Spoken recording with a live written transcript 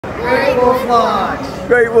Wolf Lodge.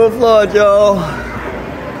 Great Wolf Lodge, y'all.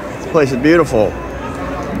 This place is beautiful.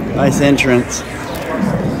 Nice entrance.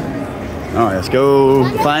 All right, let's go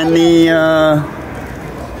find the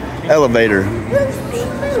elevator.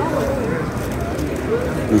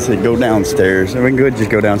 Let's say go downstairs. We can go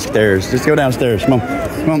just go downstairs. Just go downstairs. Come on.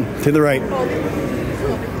 Come on. To the right.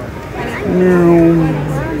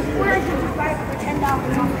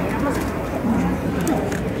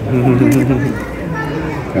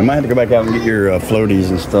 I might have to go back out and get your floaties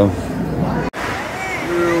and stuff.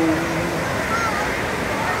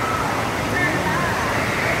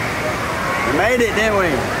 We made it, didn't we?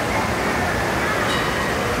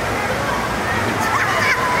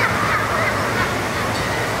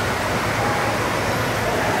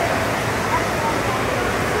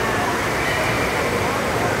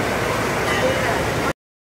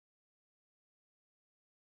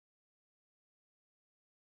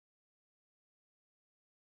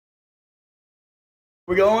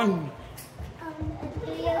 We going?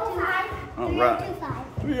 3025. All right.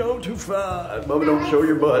 3025. Bubba, don't show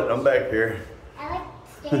your butt. I'm back here. I like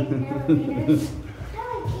stairs and elevators.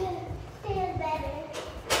 I like stairs better.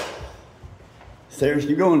 Stairs,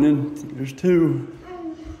 keep going then. There's two.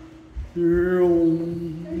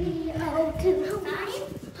 302.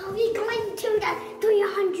 Are we going to the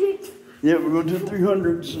 300s? Yeah, we're going to the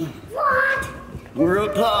 300s. What? We're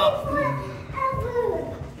up top.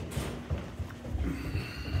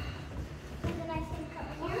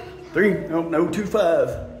 No,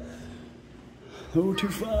 25.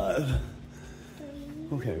 025.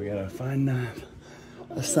 Okay, we gotta find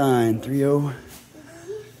a sign.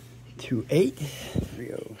 3028,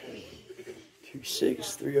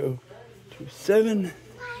 3026, 3027,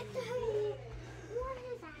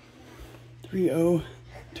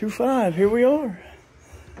 3025. Here we are.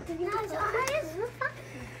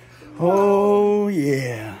 Oh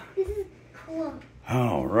yeah.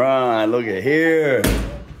 All right, look at here.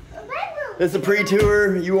 This is a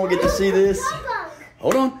pre-tour. You won't get to see this.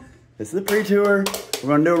 Hold on. This is the pre-tour. We're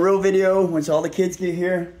gonna do a real video once all the kids get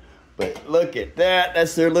here. But look at that.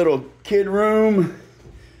 That's their little kid room.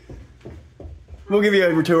 We'll give you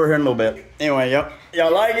a tour here in a little bit. Anyway, yep.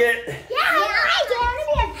 Y'all like it? Yeah,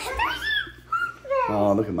 I like it.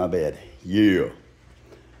 Oh, look at my bed. Yeah.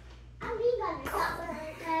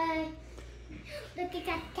 Look at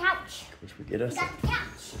that couch. Which we get us. Got the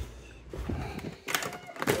couch.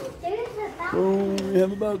 There's a balcony. Oh, we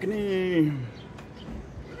have a balcony.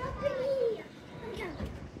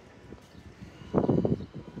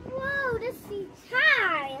 Whoa, this seat's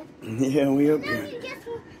high. Yeah, we up here. We just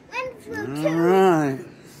went through All right.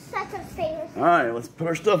 sets of stairs. All right, let's put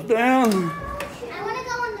our stuff down. I want to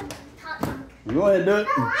go on the top bunk. Go ahead, do it.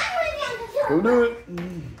 No, I want to be on the top Go bunk. do it.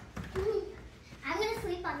 I'm going to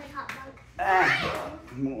sleep on the top bunk.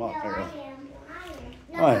 I'm gonna lock there. I am.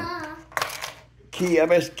 No, All right. Key, I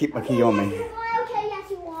best keep my key on me. Okay,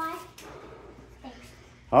 yes, you are. Thanks.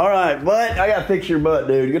 All right, butt. I gotta fix your butt,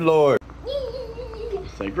 dude. Good Lord.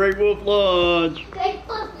 Say Great Wolf Lodge. Great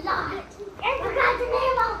Wolf Lodge. I forgot the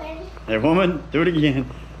name of it. Hey, woman, do it again.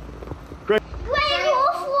 Great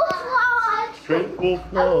Wolf Lodge. Great Wolf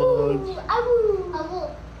Lodge.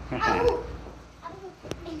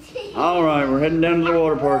 All right, we're heading down to the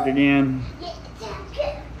water park again.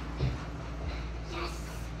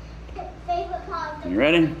 You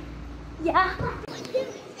ready? Yeah.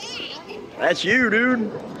 That's you, dude.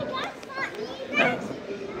 That's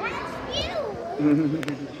you.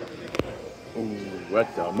 Ooh,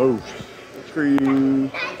 what the moose? Scream.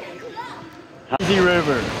 Hazy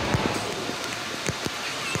River.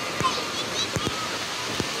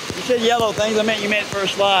 You said yellow things. I meant you meant for a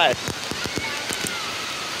slide.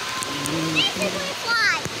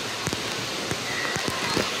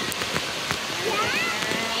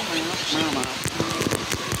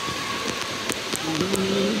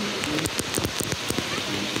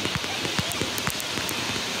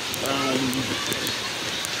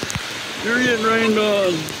 You're getting rained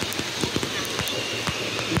on.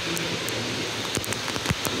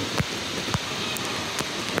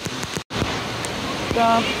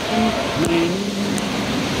 Stop and rain.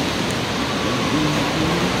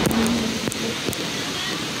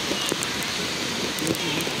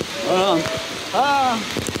 Hold on.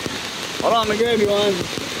 Hold on, let me grab you one.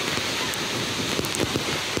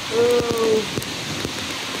 Oh.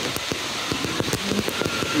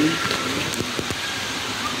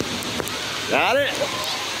 Got it?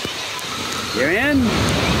 You're in?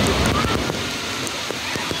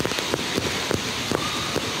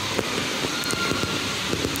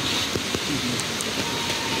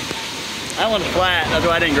 That one's flat, that's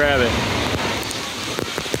why I didn't grab it.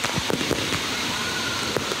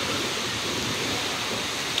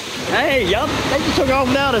 Hey, yup, they just took off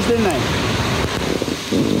without us, didn't they?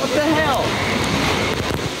 What the hell?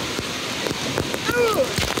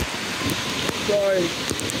 Sorry.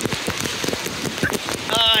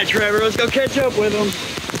 All right, Trevor, let's go catch up with them.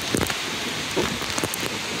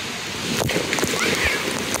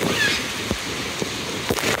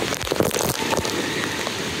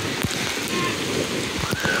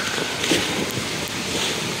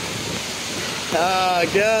 Ah,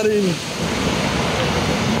 got him.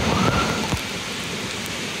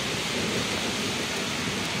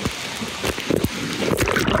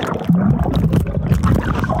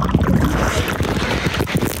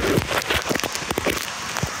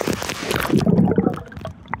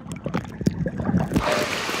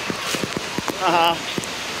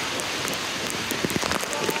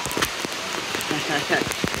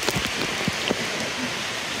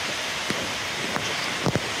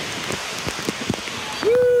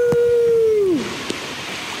 Woo!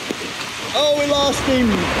 Oh, we lost him.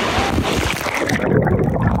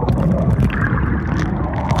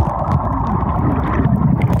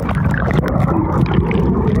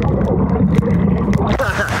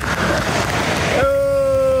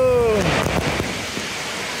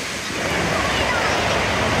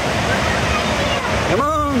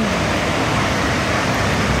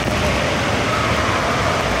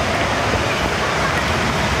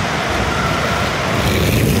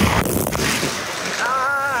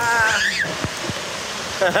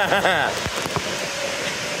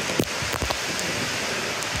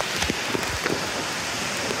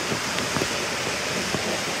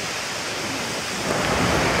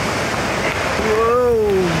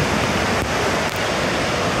 Whoa!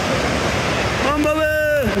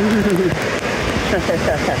 Bumblebee!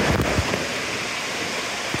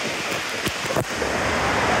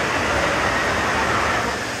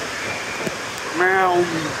 Meow.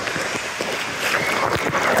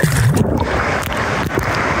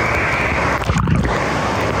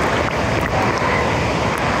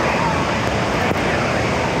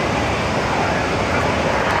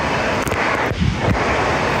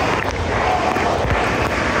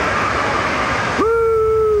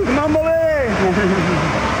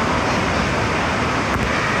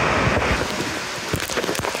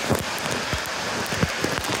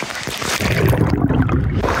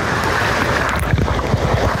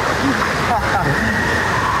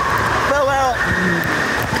 Fell out.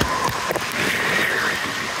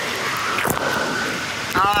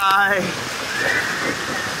 Aye.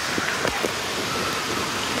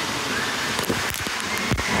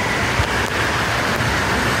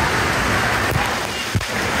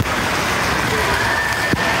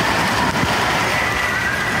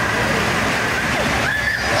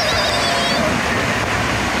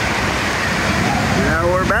 Now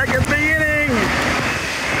we're back at the beginning.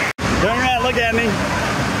 Turn around, look at me.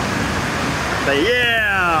 Say yeah.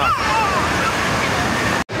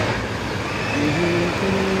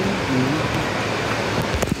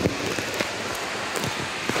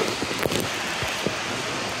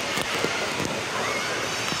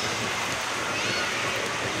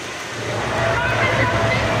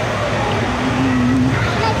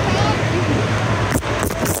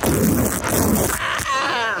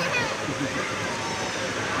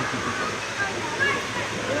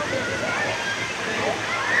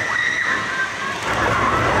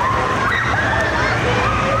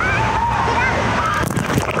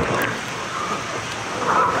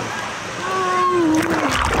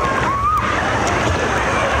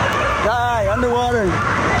 Underwater.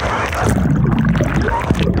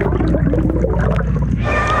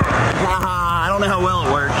 I don't know how well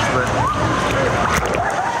it works,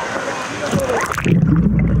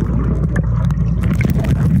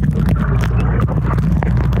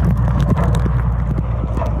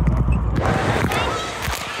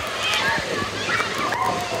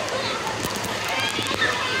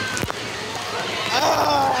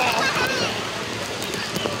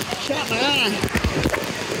 shot my eye.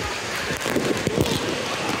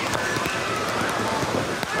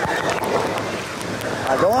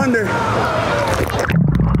 I go under.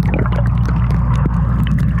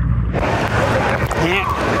 Yeah.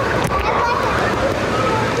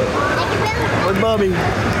 Where's Bubby?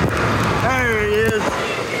 There he is.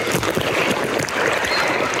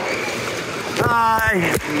 Hi.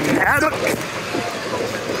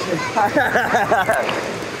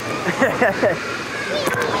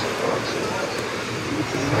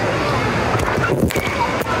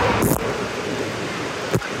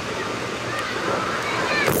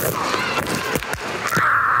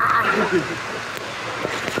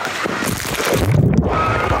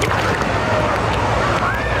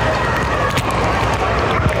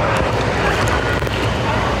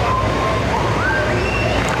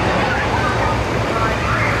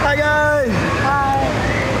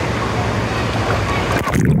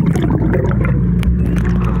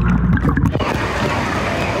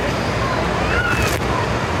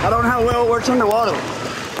 don't know how well it works underwater.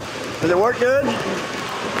 Does it work good?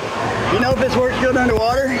 You know if this works good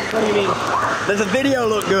underwater? What do you mean? Does the video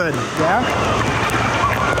look good? Yeah?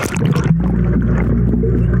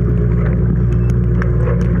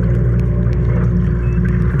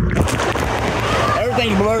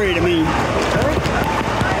 Everything's blurry to me.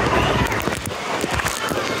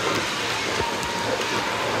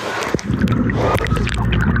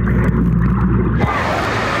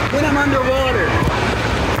 When I'm underwater.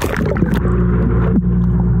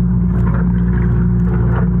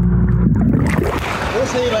 We'll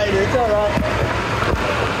see you later, it's alright.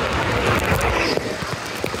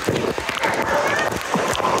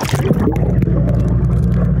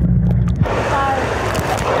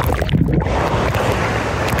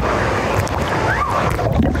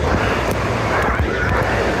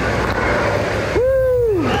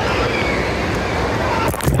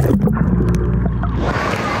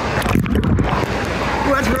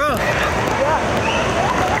 That's rough.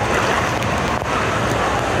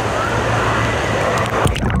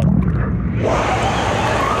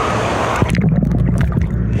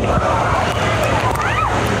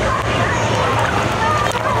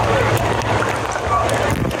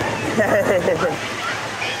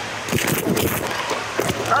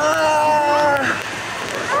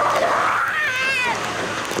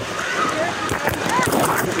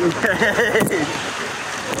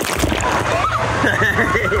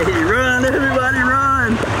 Run, everybody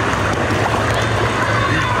run!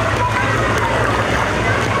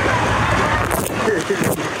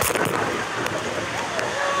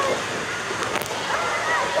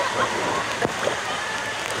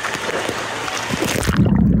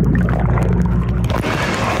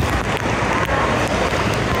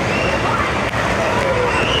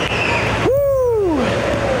 Woo!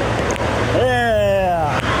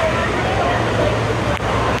 Yeah!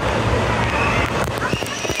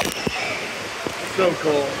 So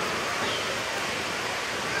cool.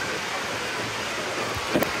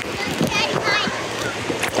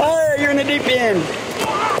 Oh, you're in the deep end.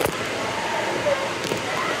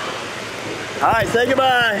 All right, say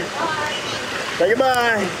goodbye. Say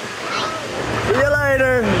goodbye. See you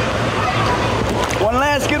later. One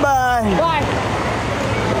last goodbye. Bye.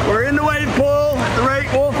 We're in the wave pool at the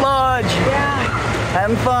Great Wolf Lodge. Yeah.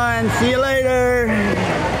 Having fun. See you later.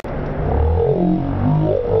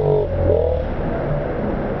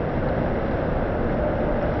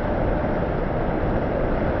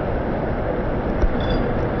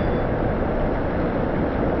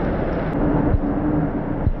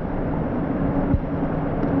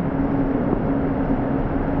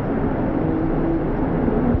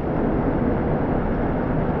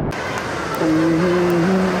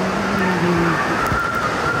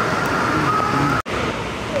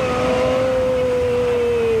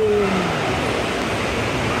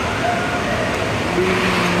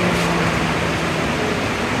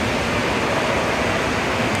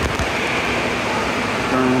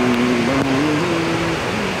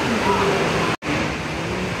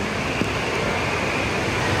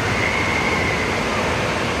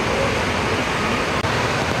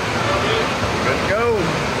 Let's go.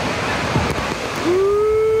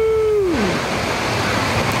 Woo!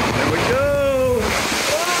 There we go.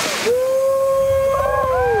 Woo!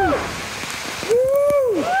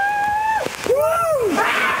 Woo! Woo!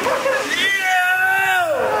 Yeah!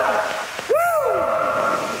 Woo!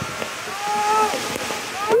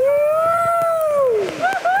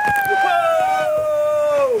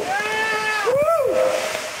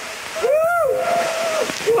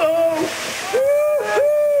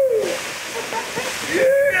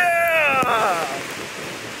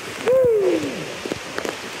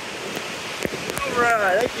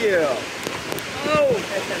 Alright, thank you. Oh.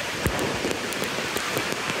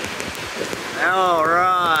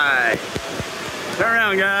 Alright. Turn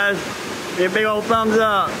around, guys. Give me a big old thumbs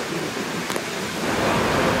up.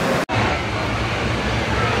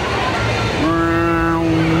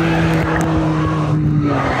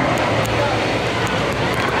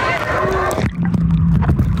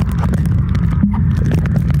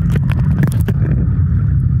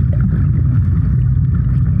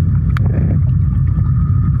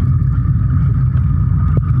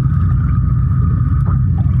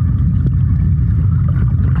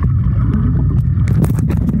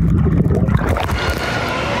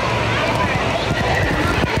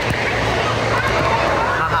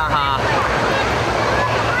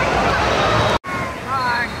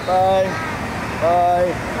 Bye. Bye.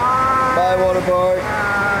 Bye, water park.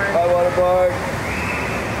 Bye, water park.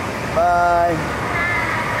 Bye.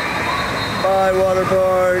 Bye, water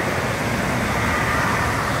park.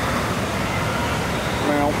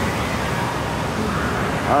 Meow.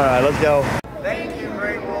 All right, let's go. Thank you,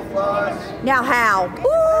 Great Wolf Lodge. Now how?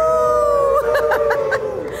 Woo!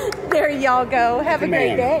 There y'all go. Have a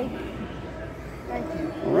great day.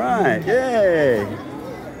 All right, yay.